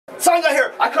Sign got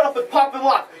here. I cut up with Pop and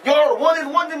Lock. Y'all are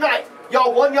 1-1 tonight.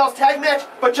 Y'all won y'all's tag match,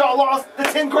 but y'all lost the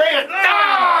 10 grand.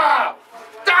 Ah!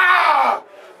 Ah!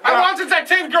 I wanted that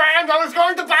 10 grand. I was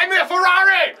going to buy me a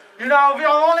Ferrari. You know, we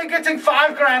are only getting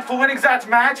 5 grand for winning that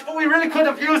match, but we really could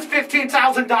have used $15,000.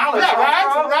 Yeah,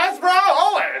 right, bro?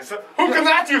 Always. Who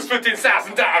cannot use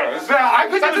 $15,000? Yeah, I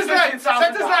could use $15,000.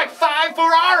 That is like 5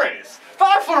 Ferraris.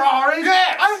 5 Ferraris?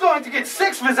 Yes. I'm going to get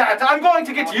 6 with that. I'm going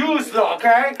to get used, though,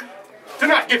 okay? Do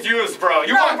not get used, bro.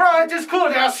 No, bro, it is cool.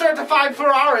 They are certified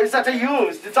Ferraris that are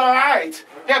used. It's all right.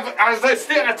 Yeah, but are they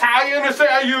still Italian if they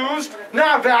are used?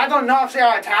 No, but I don't know if they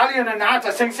are Italian or not.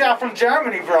 I think they are from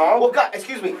Germany, bro. Well, God,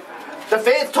 excuse me. The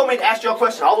fans told me to ask y'all a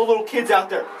question. All the little kids out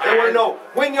there. They want to know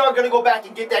when y'all gonna go back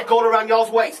and get that gold around y'all's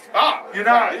waist. Oh, you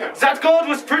know, that gold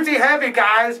was pretty heavy,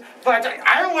 guys. But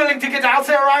I'm willing to get out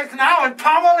there right now and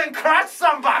pummel and crush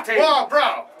somebody. Whoa,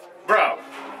 bro.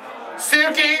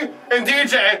 Silky and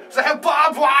DJ, they have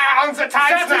barbed wire on the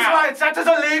tights That is now. right. That is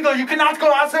illegal. You cannot go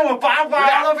out there with barbed wire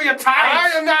all over your tights.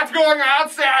 I am not going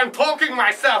out there and poking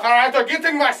myself, all right? Or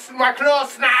getting my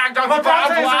clothes snagged on the My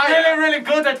barbed brother is wire. really, really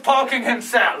good at poking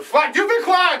himself. What? You be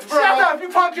quiet, bro. Shut up. You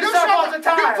poke yourself all the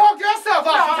time. You poke yourself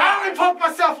all the No, I time. only poke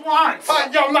myself once.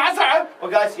 Your mother. Well,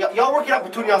 guys, y'all work it out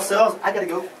between yourselves. I gotta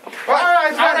go. All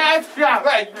right. Yeah.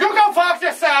 Wait, you go poke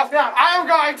yourself. Yeah. I'm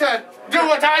going to do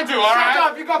what I do, all right?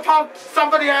 Shut up. You go poke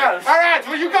somebody else. All right,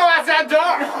 well, you go out that door.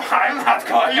 I'm not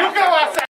going. You go out that